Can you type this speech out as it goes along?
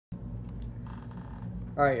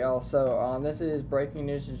Alright, y'all, so this is breaking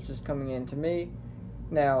news. It's just coming in to me.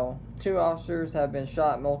 Now, 2 officers have been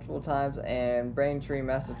shot multiple times in Braintree,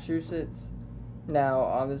 Massachusetts.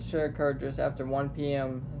 Now, this should occur just after 1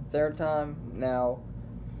 p.m. their time. Now,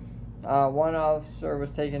 1 officer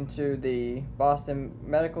was taken to the Boston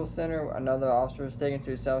Medical Center. Another officer was taken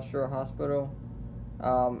to South Shore Hospital.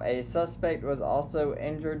 A suspect was also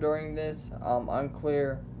injured during this.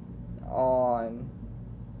 Unclear on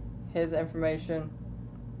his information.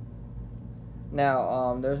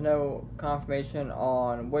 Now, there's no confirmation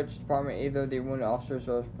on which department either of the wounded officers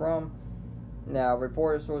was from. Now,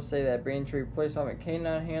 reported sources say that Braintree Police Department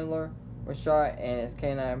canine handler was shot and his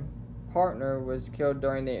canine partner was killed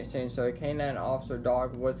during the exchange. So a canine officer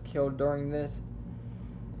dog was killed during this.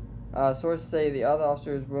 Sources say the other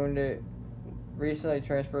officer was wounded, recently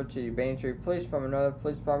transferred to Braintree Police from another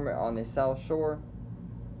police department on the South Shore.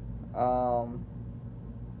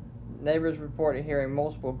 Neighbors reported hearing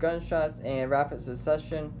multiple gunshots in rapid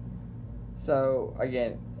succession. So,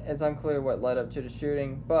 again, it's unclear what led up to the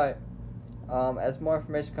shooting. But, as more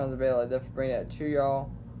information comes available, I definitely bring that to y'all.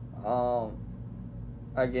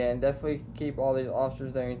 Again, definitely keep all these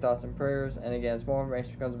officers there in your thoughts and prayers. And again, as more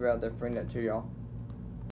information comes available, I definitely bring that to y'all.